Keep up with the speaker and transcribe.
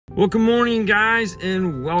Well, good morning, guys,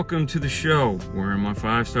 and welcome to the show. Wearing my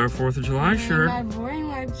 5-star 4th of July shirt. My boring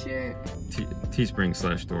life shirt.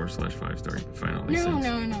 Teespring/store/5-star. You can find all these things.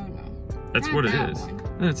 No. That's Not what it that is. one.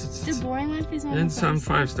 It's The boring life is on it's the on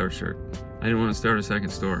 5-star shirt. I didn't want to start a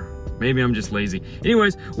second store. Maybe I'm just lazy.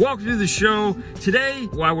 Anyways, welcome to the show. Today,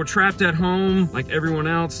 while we're trapped at home, like everyone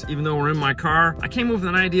else, even though we're in my car, I came up with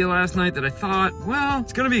an idea last night that I thought, well,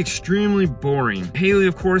 it's gonna be extremely boring. Hailey,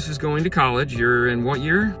 of course, is going to college. You're in what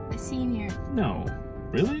year? A senior. No.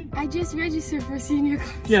 Really? I just registered for senior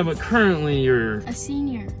class. Yeah, but currently you're a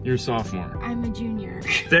senior. You're a sophomore. I'm a junior.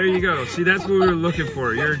 There you go. See, that's what we were looking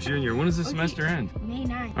for. You're a junior. When does the semester end? May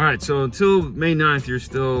 9th. All right, so until May 9th, you're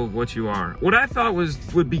still what you are. What I thought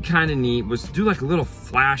would be kind of neat was to do like a little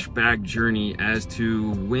flashback journey as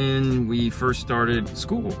to when we first started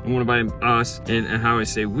school. And what about us, and how I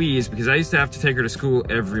say we is because I used to have to take her to school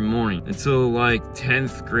every morning until like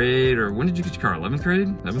 10th grade, or when did you get your car? 11th grade?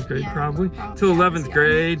 11th grade, Yeah, probably? probably. Till 11th grade.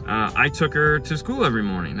 I took her to school every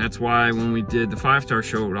morning. That's why when we did the 5-star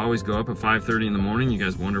show, it would always go up at 5:30 in the morning. You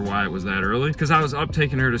guys wonder why it was that early? Because I was up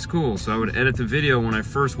taking her to school. So I would edit the video when I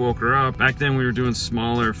first woke her up. Back then we were doing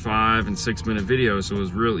smaller 5 and 6 minute videos, so it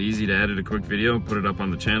was real easy to edit a quick video and put it up on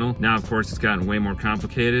the channel. Now, of course, it's gotten way more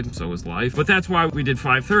complicated, so is life. But that's why we did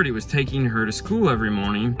 5:30, was taking her to school every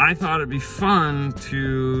morning. I thought it'd be fun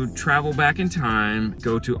to travel back in time,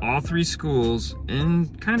 go to all 3 schools,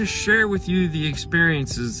 and kind of share with you the experiences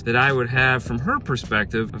that I would have from her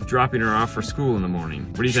perspective of dropping her off for school in the morning.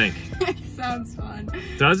 What do you think? It sounds fun.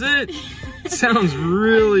 Does it? It sounds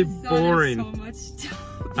really boring. So much stuff.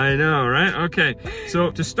 I know, right? Okay, so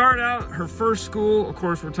to start out, her first school, of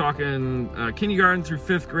course, we're talking kindergarten through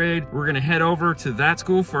 5th grade. We're gonna head over to that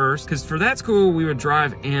school first, because for that school, we would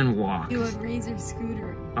drive and walk. We would raise our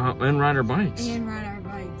scooter. And ride our bikes. And ride our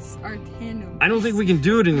bikes, our tandem. I don't think we can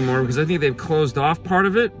do it anymore because I think they've closed off part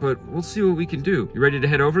of it, but we'll see what we can do. You ready to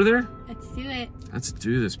head over there? Let's do it. Let's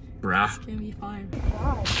do this, brah. It's gonna be fun.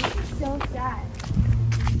 God, this is so sad.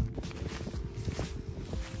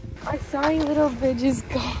 Our sorry little bridge is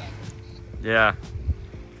gone. Yeah.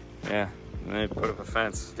 And they put up a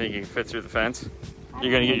fence. Think you can fit through the fence?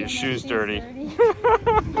 You're gonna get your shoes dirty.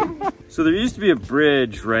 So there used to be a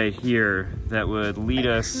bridge right here that would lead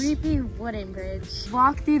us. Creepy wooden bridge.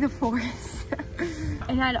 Walk through the forest.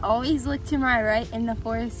 And I'd always look to my right in the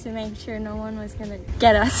forest to make sure no one was gonna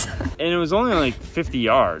get us. And it was only like 50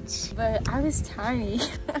 yards. But I was tiny.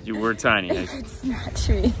 You were tiny. It's not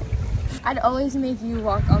true. I'd always make you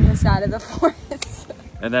walk on the side of the forest.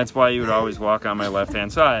 And that's why you would always walk on my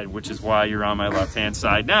left-hand side, which is why you're on my left-hand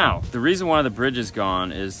side now. The reason why the bridge is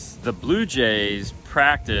gone is the Blue Jays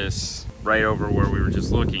practice right over where we were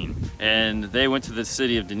just looking. And they went to the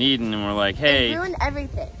city of Dunedin and were like, hey, They ruined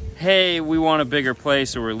everything. Hey, we want a bigger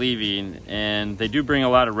place, so we're leaving. And they do bring a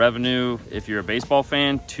lot of revenue, if you're a baseball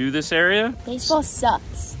fan, to this area. Baseball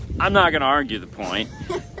sucks. I'm not gonna argue the point.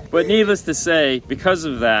 But needless to say, because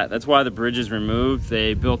of that, that's why the bridge is removed.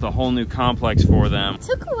 They built a whole new complex for them.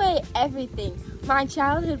 Took away everything. My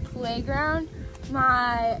childhood playground,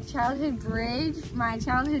 my childhood bridge, my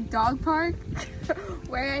childhood dog park,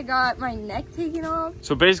 where I got my neck taken off.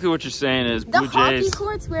 So basically what you're saying is The Blue hockey Jays...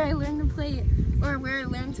 courts where I learned to play, or where I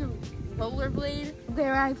learned to rollerblade,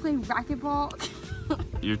 where I played racquetball.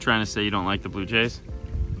 You're trying to say you don't like the Blue Jays?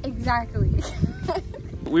 Exactly.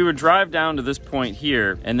 We would drive down to this point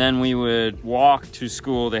here, and then we would walk to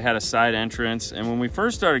school. They had a side entrance, and when we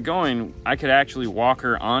first started going, I could actually walk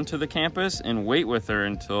her onto the campus and wait with her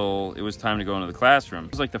until it was time to go into the classroom.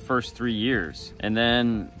 It was like the first 3 years, and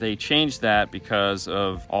then they changed that because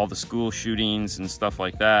of all the school shootings and stuff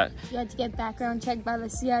like that. You had to get background checked by the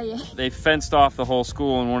CIA. They fenced off the whole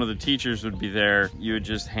school, and one of the teachers would be there. You would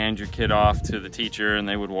just hand your kid off to the teacher, and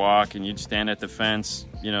they would walk, and you'd stand at the fence,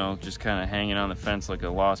 you know, just kind of hanging on the fence like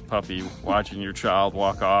a lost puppy, watching your child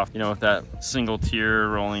walk off, you know, with that single tear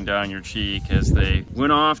rolling down your cheek as they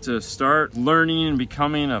went off to start learning and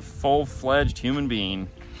becoming a full-fledged human being.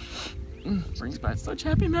 Brings back such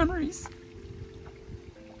happy memories.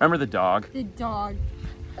 Remember the dog? The dog.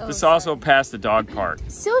 Oh, this also passed the dog park.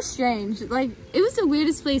 So strange. Like, it was the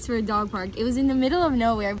weirdest place for a dog park. It was in the middle of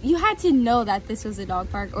nowhere. You had to know that this was a dog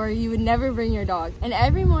park or you would never bring your dog. And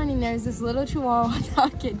every morning there's this little chihuahua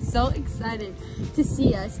dog kid so excited to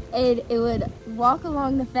see us. And it would walk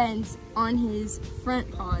along the fence on his front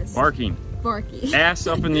paws. Barking. Barking. Ass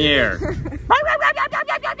up in the air.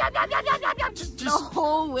 The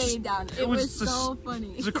whole way down. It was so funny.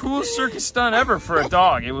 It was the coolest circus stunt ever for a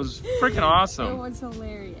dog. It was freaking awesome. It was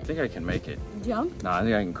hilarious. I think I can make it. Jump? No, I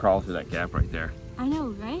think I can crawl through that gap right there. I know,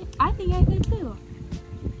 right? I think I could too.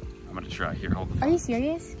 I'm gonna try. Here, hold the phone. Are you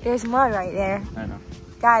serious? There's mud right there. I know.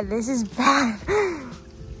 God, this is bad.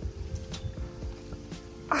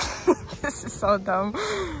 This is so dumb.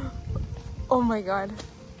 Oh my God.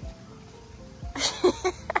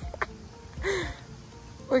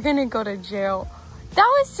 We're gonna go to jail. That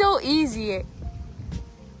was so easy.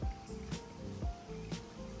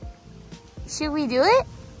 Should we do it?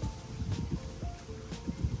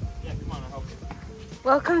 Yeah, come on, I'll help you.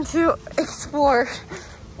 Welcome to Explore.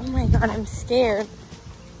 Oh my God, I'm scared.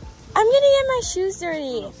 I'm gonna get my shoes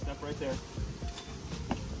dirty. No, step right there.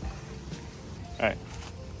 All right,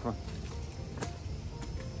 come on.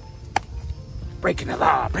 Breaking the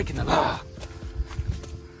law, breaking the law.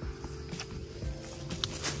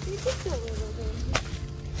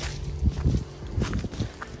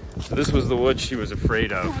 So this was the wood she was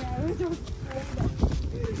afraid of. Look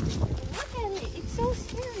at it, it's so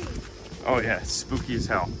scary. Oh yeah, it's spooky as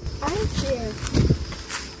hell. I'm scared.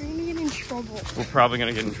 We're gonna get in trouble. We're probably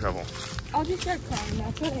gonna get in trouble. I'll just start crying,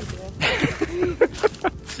 that's what I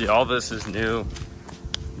do. See, all this is new.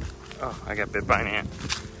 Oh, I got bit by an ant.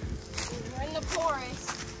 We're in the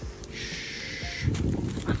forest.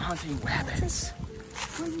 I'm hunting rabbits.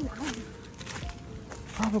 Where are you hiding?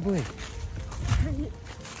 Probably.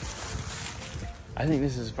 I think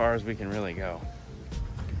this is as far as we can really go.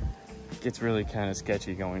 It gets really kind of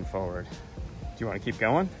sketchy going forward. Do you want to keep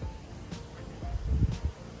going?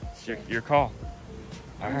 It's your call.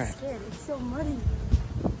 All right. I'm scared, it's so muddy.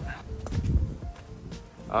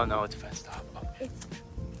 Oh no, it's fenced up. Oh. It's...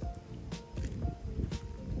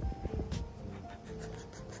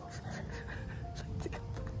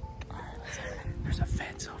 There's a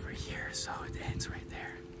fence over here, so it ends right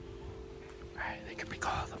there. All right, they could be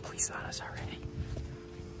calling the police on us already.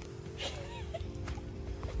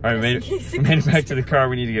 All right, we made it back to the car.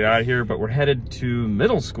 We need to get out of here, but we're headed to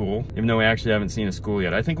middle school, even though we actually haven't seen a school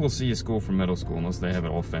yet. I think we'll see a school from middle school unless they have it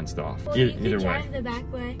all fenced off. Well, Either way. Drive the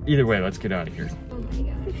back way. Either way, let's get out of here. Oh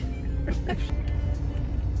my gosh.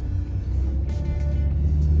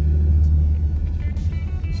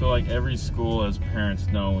 So like every school, as parents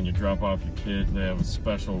know, when you drop off your kid, they have a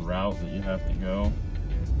special route that you have to go.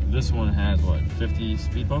 This one has what, 50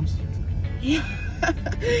 speed bumps? Yeah.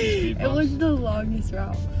 It was the longest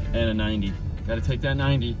route. And a 90. Gotta take that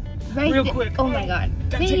 90. Right real quick. Oh my God.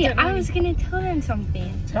 Hey, I was gonna tell them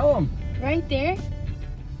something. Tell them. Right there.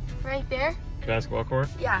 Right there. Basketball court?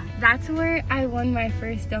 Yeah, that's where I won my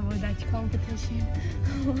first double dutch competition.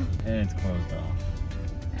 And it's closed off.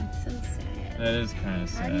 That's so sad. That is kind of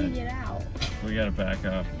sad. How do you get out? We gotta back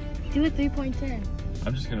up. Do a 3-point turn.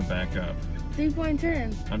 I'm just gonna back up. 3-point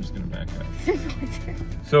turn. I'm just gonna back up. 3-point turn.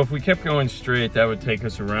 So if we kept going straight, that would take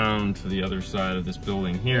us around to the other side of this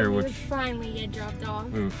building here, We which would finally get dropped off.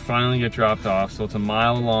 we would finally get dropped off. So it's a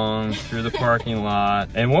mile long through the parking lot.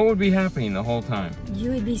 And what would be happening the whole time?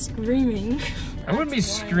 You would be screaming. I wouldn't be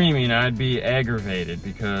screaming, I'd be aggravated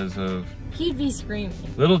because of He'd be screaming.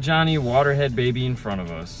 little Johnny waterhead baby in front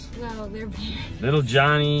of us. Well, their parents. Little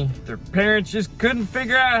Johnny, their parents just couldn't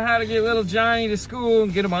figure out how to get little Johnny to school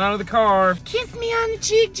and get him out of the car. Kiss me on the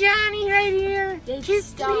cheek, Johnny, right here. They Kiss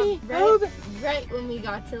stopped me. right when we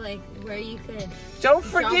got to like where you could. Don't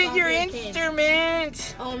Drop forget off your your kid.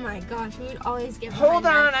 instrument. Oh my gosh, we would always get. Hold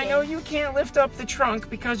behind on, that I know kid. you can't lift up the trunk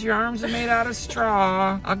because your arms are made out of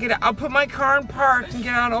straw. I'll put my car in park and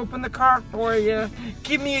get out and open the car for you.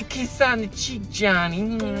 Give me a kiss on the cheek,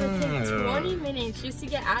 Johnny. It would take 20 minutes just to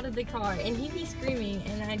get out of the car, and he'd be screaming,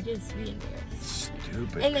 and I'd just be embarrassed.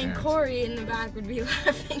 Stupid. And then parents. Corey in the back would be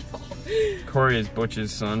laughing. Corey is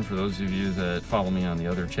Butch's son, for those of you that follow me on the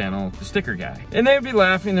other channel, the sticker guy. And they'd be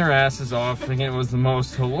laughing their asses off, thinking it was the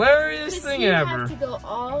most hilarious thing ever. Have to go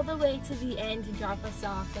all the way to the end to drop us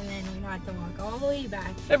off, and then we had to walk all the way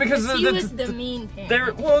back. Yeah, because he was the mean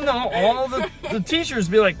parent. Well, no, all the teachers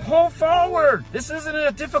be like, pull forward. This isn't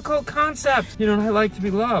a difficult concept. You know, and I like to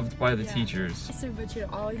be loved by the teachers. So, but you'd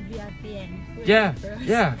always be at the end. Yeah,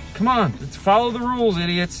 yeah, come on, let's follow the rules,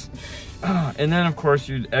 idiots. And then, of course,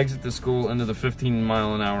 you'd exit the school into the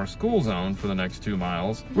 15-mile-an-hour school zone for the next 2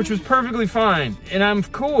 miles, which was perfectly fine. And I'm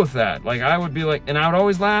cool with that. Like, I would be like, and I would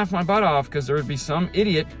always laugh my butt off because there would be some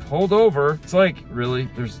idiot pulled over. It's like, really?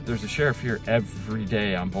 There's a sheriff here every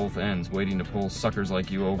day on both ends waiting to pull suckers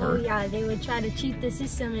like you over. Oh, yeah, they would try to cheat the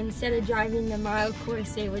system. Instead of driving the mile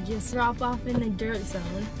course, they would just drop off in the dirt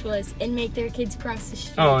zone and make their kids cross the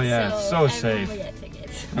street. Oh, yeah, so everyone safe. would get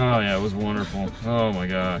tickets. Oh, yeah, it was wonderful. Oh, my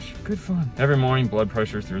gosh. Good fun. Every morning, blood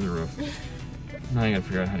pressure through the roof. Now I gotta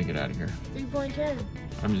figure out how to get out of here. 3-point turn.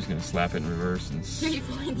 I'm just gonna slap it in reverse and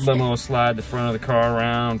 3-point turn. limo slide the front of the car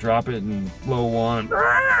around, drop it in low one,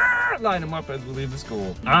 line them up as we leave the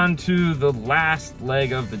school. On to the last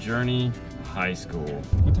leg of the journey, high school.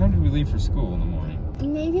 What time did we leave for school in the morning?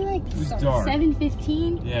 maybe like dark.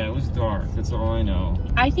 7:15. Yeah, it was dark. That's all I know.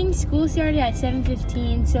 I think school started at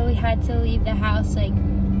 7:15, so we had to leave the house like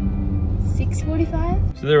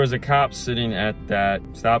 6:45. So there was a cop sitting at that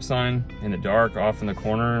stop sign in the dark off in the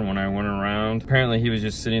corner, and when I went around, apparently he was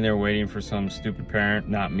just sitting there waiting for some stupid parent,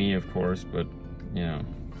 not me of course, but you know.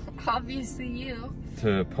 Obviously you.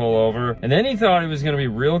 To pull over. And then he thought he was gonna be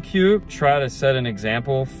real cute, try to set an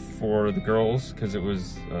example for the girls, because it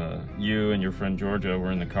was you and your friend Georgia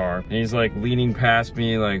were in the car. And he's like leaning past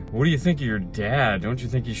me like, what do you think of your dad? Don't you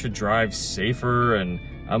think you should drive safer? And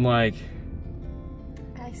I'm like,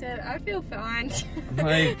 I said, I feel fine.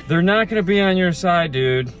 like, they're not gonna be on your side,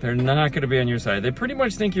 dude. They're not gonna be on your side. They pretty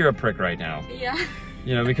much think you're a prick right now. Yeah.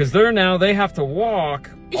 You know, because they have to walk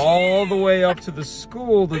all the way up to the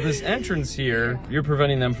school, to this entrance here. Yeah. You're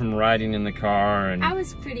preventing them from riding in the car, and I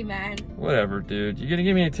was pretty mad. whatever, dude. You gonna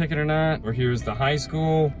give me a ticket or not? Or here's the high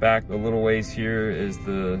school. Back a little ways here is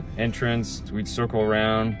the entrance. We'd circle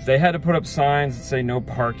around. They had to put up signs that say no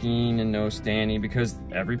parking and no standing, because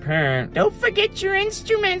every parent, don't forget your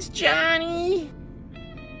instruments, Johnny.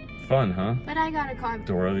 Fun, huh? But I got a car.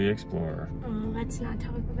 Dora the Explorer. Oh, let's not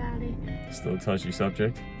talk about it. Still a touchy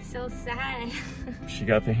subject. So sad. She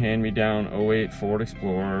got the hand-me-down 08 Ford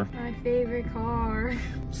Explorer. My favorite car.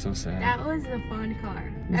 So sad. That was a fun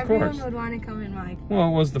car. Of Everyone course. would want to come in my car. Well,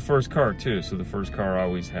 it was the first car too, so the first car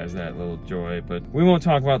always has that little joy, but we won't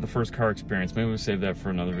talk about the first car experience. Maybe we'll save that for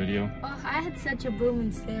another video. Oh, I had such a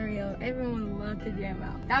booming stereo. Everyone loved to jam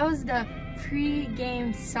out. That was the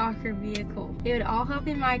pre-game soccer vehicle. They would all hop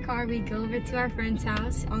in my car. We'd go over to our friend's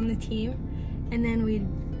house on the team, and then we'd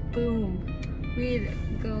boom. We'd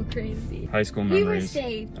go crazy. High school We were memories.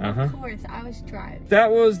 safe. Of course, I was driving.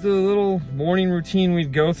 That was the little morning routine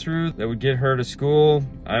we'd go through that would get her to school.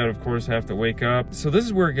 I would, of course, have to wake up. So this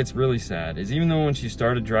is where it gets really sad, is even though when she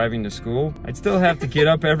started driving to school, I'd still have to get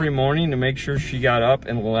up every morning to make sure she got up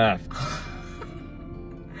and left.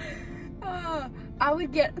 I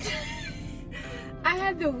would get... I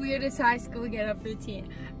had the weirdest high school get-up routine.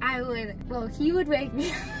 He would wake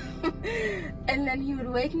me up, and then he would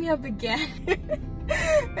wake me up again,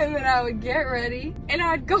 and then I would get ready, and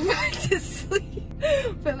I'd go back to sleep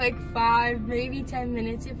for like 5, maybe 10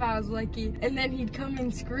 minutes if I was lucky, and then he'd come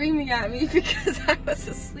in screaming at me because I was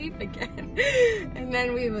asleep again, and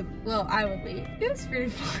then I would leave. It was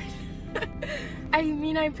pretty fun. I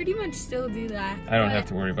mean, I pretty much still do that. I don't have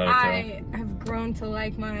to worry about it, though. I have grown to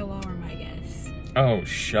like my alarm, I guess. Oh,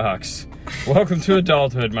 shucks. Welcome to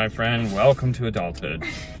adulthood, my friend. Welcome to adulthood.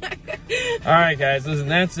 All right, guys, listen,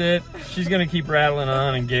 that's it. She's going to keep rattling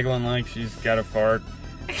on and giggling like she's got a fart.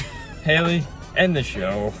 Haley, end the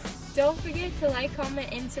show. Don't forget to like, comment,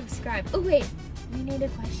 and subscribe. Oh, wait. We need a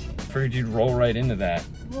question. Figured you'd roll right into that.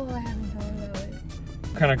 Well, I haven't thought about it.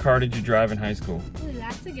 What kind of car did you drive in high school? Ooh,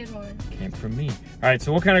 that's a good one. Came from me. All right,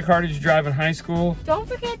 so what kind of car did you drive in high school? Don't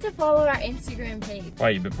forget to follow our Instagram page. Why,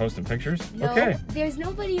 you've been posting pictures? No, Okay. there's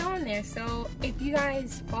nobody on there, so if you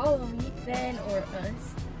guys follow me, or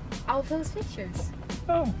us, I'll post pictures.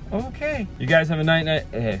 Oh, okay. You guys have a night.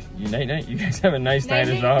 You guys have a nice night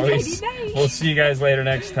as Night-night, always. nighty-night. We'll see you guys later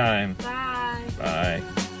next time. Bye. Bye.